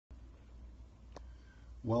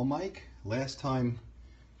Well, Mike, last time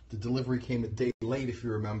the delivery came a day late, if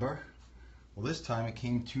you remember. Well, this time it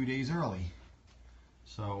came 2 days early.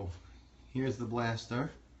 So here's the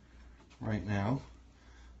blaster right now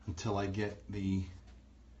until I get the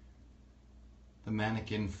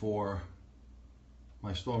mannequin for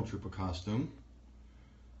my Stormtrooper costume.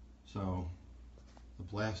 So the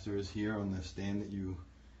blaster is here on the stand that you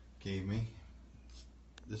gave me.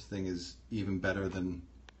 This thing is even better than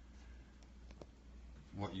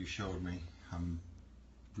what you showed me. I'm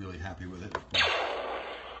really happy with it.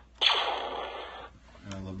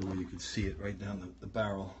 And I love the way you can see it right down the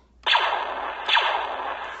barrel.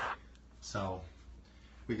 So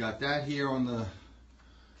we got that here on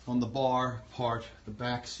the bar part, the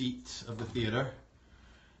back seats of the theater.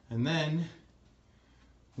 And then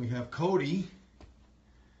we have Cody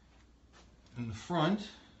in the front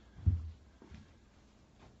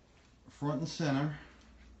and center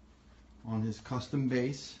on his custom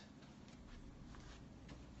base.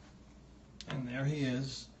 And there he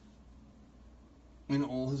is in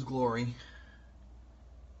all his glory.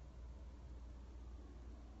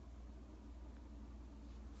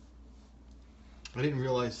 I didn't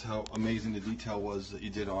realize how amazing the detail was that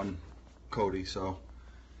you did on Cody, so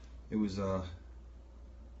it was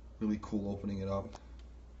really cool opening it up.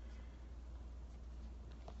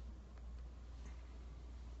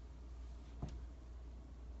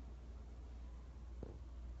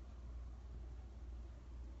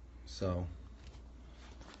 So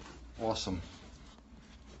awesome.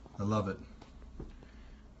 I love it.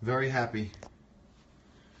 Very happy.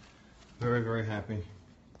 Very, very happy.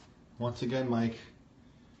 Once again, Mike,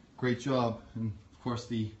 great job. And of course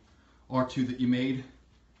the R2 that you made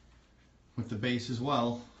with the base as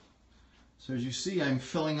well. So as you see, I'm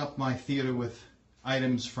filling up my theater with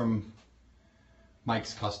items from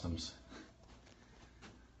Mike's Customs.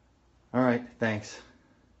 All right, thanks.